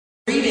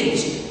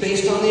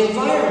based on the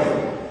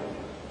environment.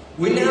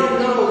 We now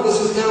know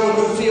this is now a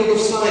new field of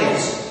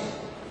science.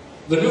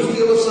 The new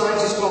field of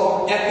science is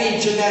called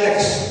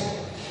epigenetics.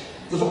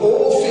 The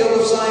old field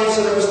of science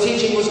that I was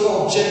teaching was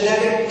called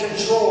genetic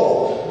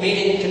control,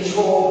 meaning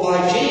control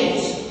by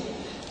genes.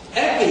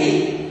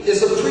 Epi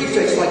is a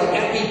prefix like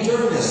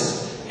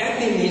epidermis.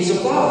 Epi means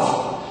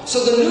above.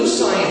 So the new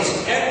science,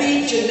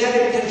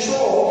 epigenetic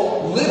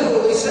control,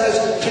 literally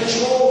says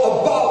control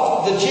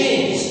above the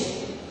genes.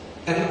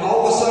 And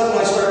all of a sudden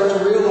I started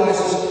to realize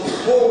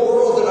this whole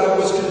world that I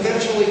was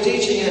conventionally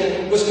teaching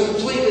in was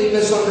completely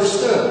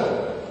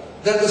misunderstood.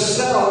 That the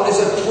cell is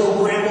a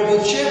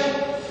programmable chip.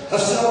 A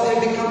cell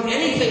can become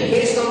anything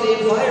based on the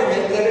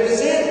environment that it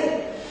is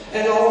in.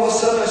 And all of a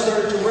sudden I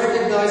started to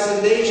recognize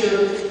the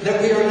nature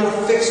that we are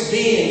not fixed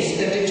beings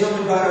and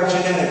determined by our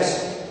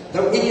genetics.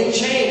 That we can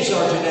change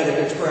our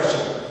genetic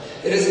expression.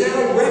 It is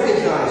now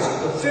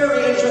recognized, a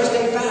very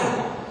interesting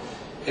fact.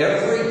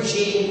 Every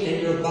gene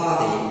in your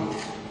body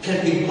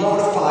can be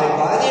modified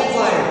by the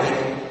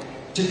environment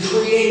to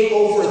create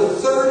over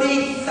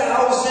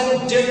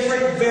 30,000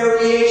 different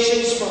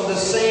variations from the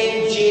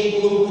same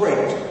gene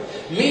blueprint.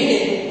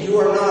 Meaning, you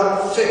are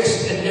not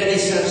fixed in any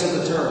sense of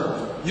the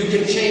term. You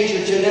can change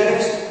your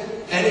genetics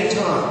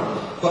anytime.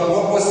 But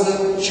what was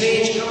the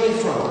change coming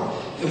from?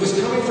 It was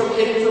coming from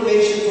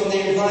information from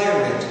the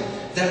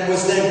environment that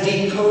was then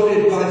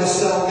decoded by the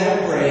cell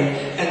membrane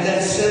and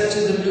then sent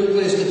to the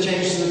nucleus to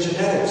change the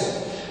genetics.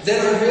 Then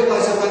I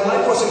realized that my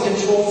life wasn't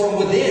controlled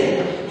from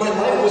within. My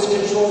life was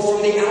controlled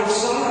from the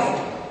outside.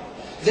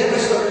 Then I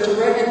started to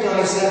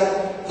recognize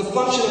that the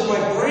function of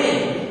my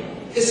brain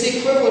is the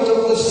equivalent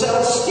of the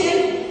cell's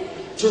skin,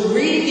 to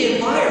read the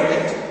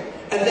environment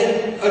and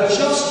then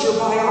adjust your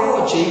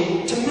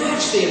biology to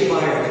match the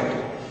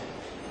environment.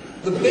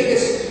 The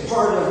biggest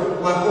part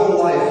of my whole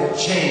life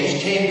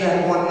change came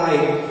that one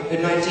night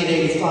in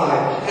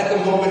 1985, at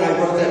the moment I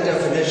wrote that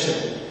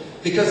definition.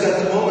 Because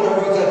at the moment I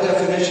wrote that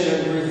definition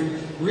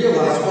and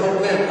realized what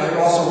it meant, I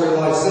also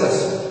realized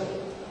this,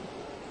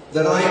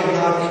 that I am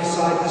not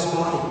inside this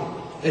body,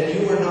 and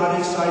you are not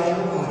inside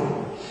your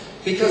body.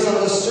 Because on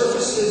the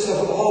surfaces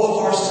of all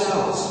of our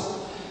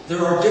cells,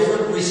 there are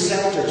different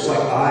receptors like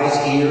eyes,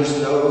 ears,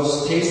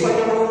 nose, taste like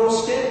our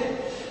own skin.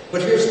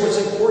 But here's what's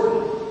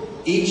important.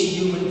 Each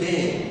human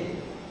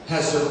being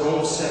has their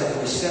own set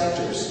of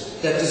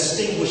receptors that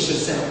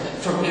distinguishes them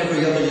from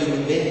every other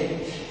human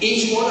being.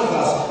 Each one of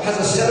us has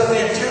a set of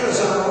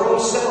antennas on our own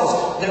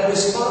cells that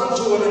respond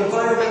to an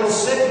environmental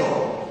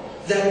signal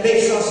that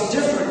makes us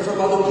different from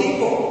other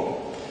people.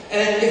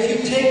 And if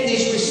you take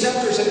these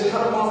receptors and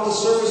cut them off the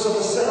surface of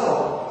the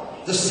cell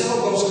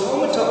goes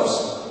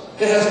comatose.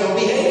 It has no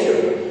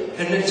behavior.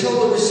 And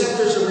until the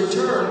receptors are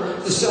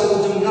returned, the cell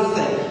will do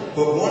nothing.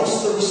 But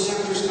once the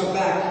receptors come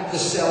back, the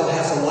cell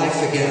has a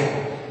life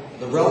again.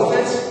 The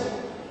relevance?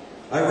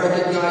 I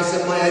recognize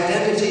that my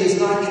identity is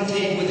not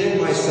contained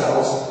within my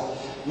cells.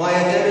 My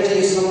identity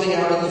is something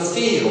out in the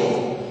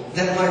field,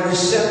 that my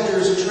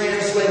receptors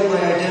translate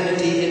my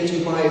identity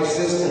into my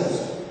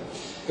existence.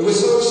 It was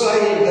so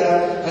exciting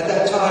that at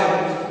that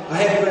time I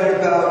had read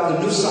about the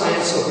new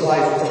science of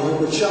life from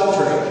Rupert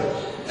Sheldrake.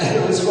 And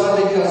it was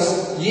fun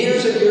because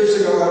years and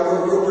years ago I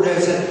wrote Rupert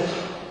and said,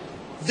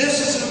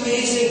 this is an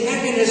amazing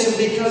mechanism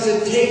because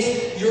it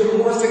takes your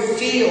morphic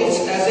fields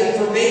as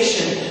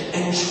information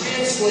and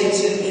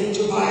translates it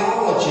into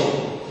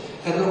biology.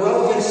 And the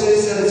relevance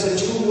is that it's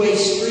a two-way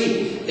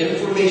street.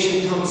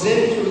 Information comes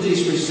in through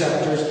these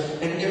receptors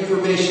and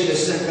information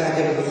is sent back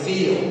into the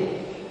field.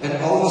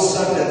 And all of a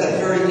sudden, at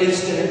that very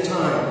instant in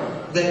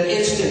time, that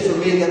instant for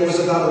me that was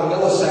about a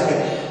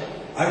millisecond,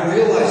 I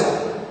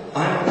realized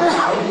I'm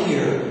in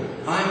here,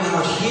 I'm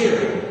out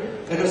here.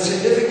 And the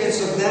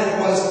significance of that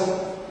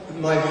was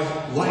my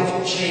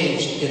life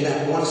changed in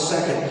that 1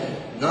 second.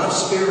 Not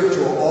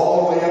spiritual,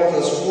 all the way up to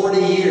those 40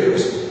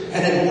 years.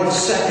 And in 1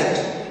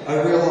 second,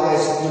 I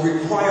realized the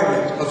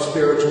requirement of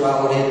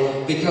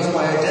spirituality because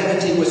my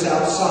identity was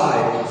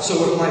outside.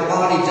 So if my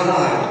body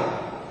died,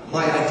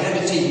 my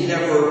identity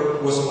never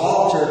was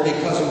altered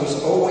because it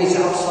was always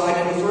outside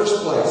in the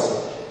first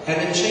place. And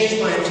it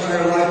changed my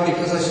entire life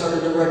because I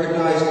started to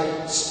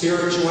recognize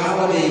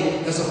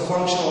spirituality as a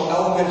functional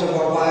element of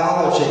our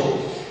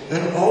biology.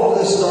 And all of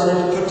this started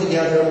to put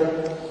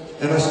together,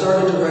 and I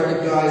started to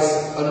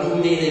recognize a new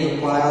meaning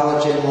of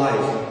biology and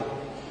life.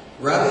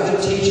 Rather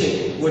than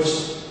teaching, which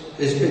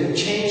has been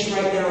changed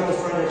right now at the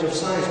front edge of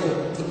science,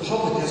 but the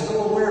public has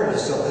no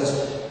awareness of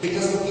this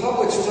because the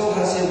public still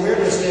has the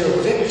awareness they are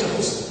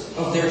victims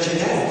of their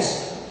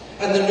genetics.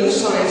 And the new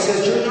science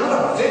says you're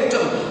not a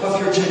victim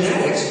of your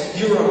genetics,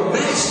 you're a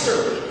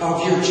master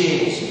of your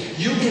genes.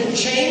 You can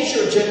change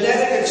your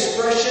genetic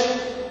expression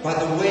by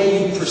the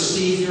way you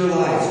perceive your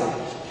life.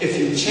 If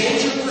you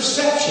change your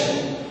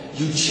perception,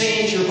 you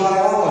change your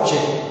biology.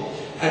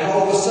 And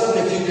all of a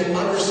sudden, if you can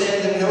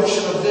understand the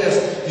notion of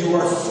this, you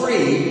are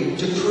free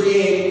to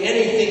create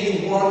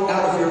anything you want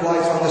out of your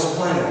life on this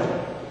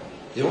planet.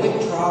 The only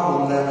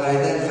problem that I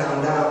then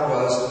found out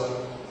was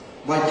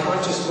my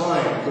conscious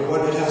mind, the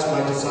one that has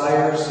my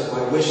desires and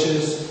my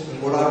wishes and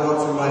what I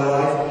want for my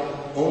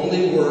life, only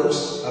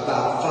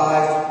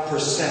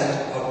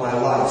of my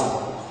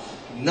life.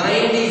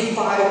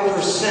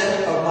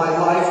 95% of my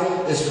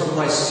life is from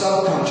my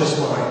subconscious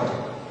mind.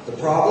 The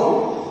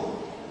problem?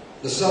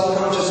 The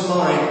subconscious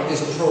mind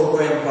is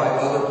programmed by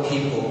other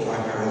people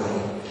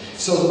primarily.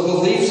 So the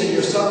beliefs in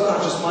your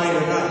subconscious mind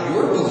are not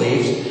your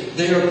beliefs.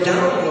 They are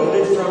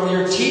downloaded from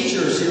your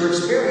teachers, your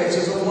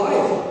experiences of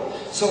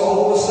life. So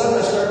all of a sudden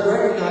I started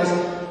recognizing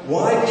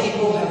why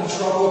people have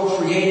trouble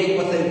creating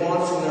what they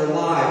want from their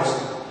lives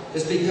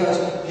is because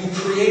you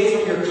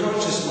create from your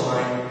conscious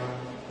mind,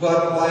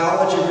 but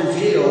biology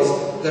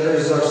reveals that it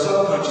is our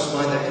subconscious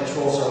mind that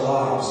controls our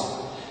lives.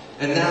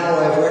 And now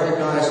I've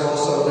recognized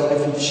also that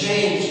if you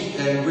change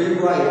and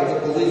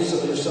rewrite the beliefs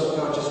of your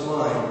subconscious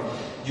mind,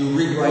 you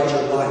rewrite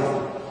your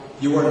life.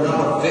 You are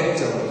not a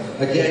victim.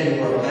 Again,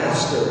 you are a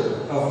master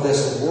of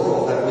this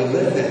world that we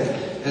live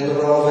in. And the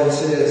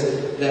relevance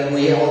is that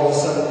we all of a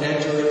sudden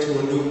enter into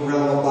a new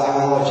realm of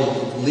biology,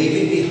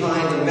 leaving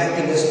behind the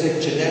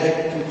mechanistic,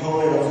 genetic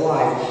component of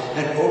life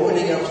and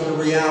opening up to the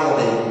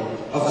reality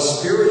of a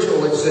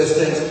spiritual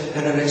existence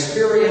and an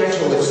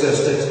experiential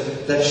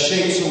existence that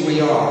shapes who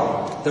we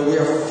are. That we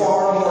are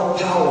far more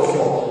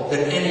powerful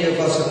than any of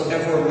us have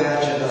ever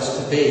imagined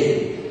us to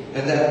be.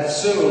 And that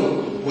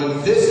soon,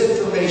 when this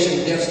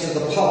information gets to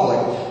the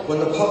public, when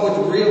the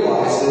public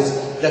realizes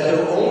that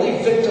they're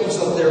only victims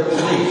of their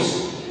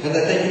beliefs, and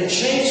that they can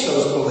change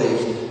those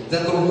beliefs,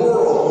 then the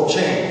world will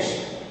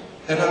change.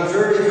 And I'm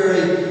very,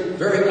 very,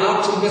 very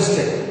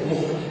optimistic,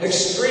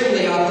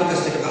 extremely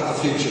optimistic about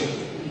the future.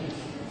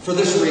 For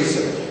this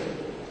reason.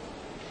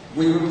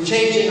 We're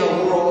changing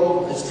our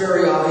world. It's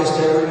very obvious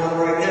to everyone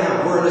right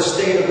now. We're in a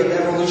state of an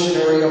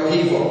evolutionary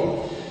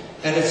upheaval.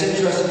 And it's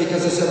interesting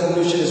because this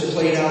evolution has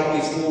played out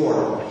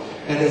before.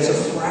 And it's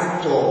a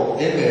fractal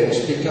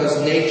image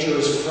because nature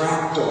is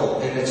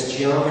fractal in its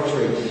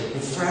geometry.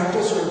 And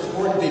fractals are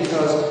important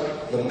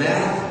because the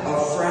math of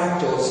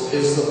fractals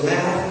is the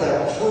math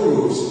that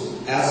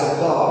proves as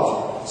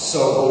above, so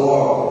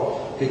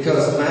below.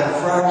 Because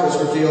math fractals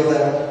reveal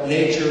that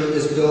nature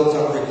is built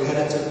on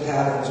repetitive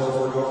patterns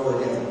over and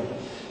over again.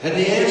 And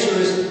the answer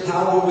is,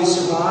 how will we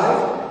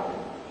survive?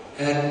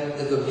 And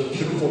the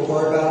beautiful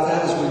part about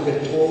that is we've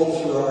been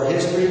told through our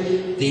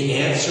history, the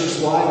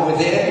answers lie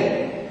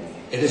within.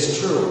 It is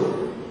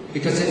true.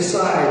 Because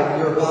inside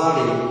your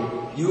body,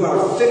 you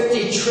are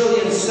 50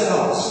 trillion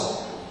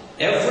cells.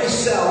 Every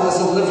cell is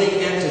a living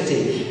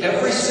entity.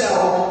 Every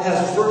cell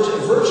has,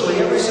 virtually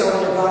every cell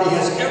in your body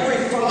has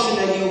every function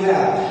that you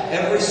have.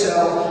 Every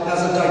cell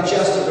has a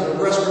digestive and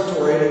a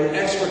respiratory and an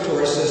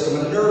excretory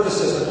system, a nervous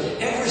system.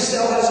 Every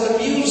cell has an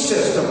immune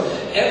system.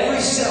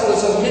 Every cell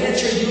is a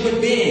miniature human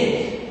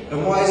being.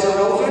 And why is it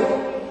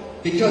relevant?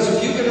 Because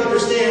if you can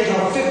understand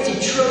how 50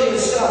 trillion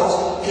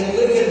cells can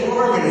live in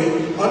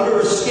harmony under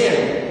a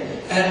skin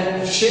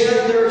and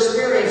share their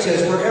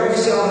experiences, where every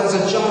cell has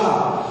a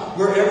job,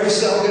 where every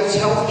cell gets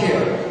health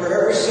care,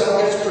 where every cell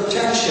gets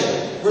protection,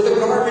 where the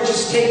garbage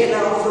is taken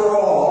out for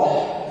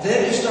all,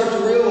 then you start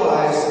to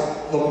realize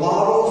the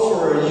model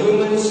for a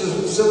human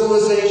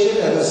civilization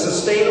that is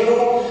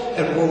sustainable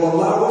and will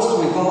allow us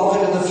to evolve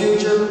into the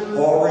future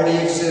already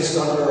exists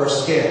under our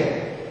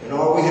skin. And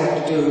all we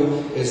have to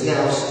do is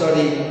now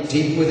study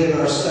deep within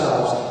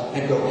ourselves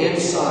and go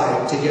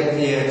inside to get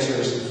the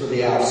answers for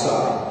the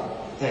outside.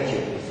 Thank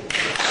you.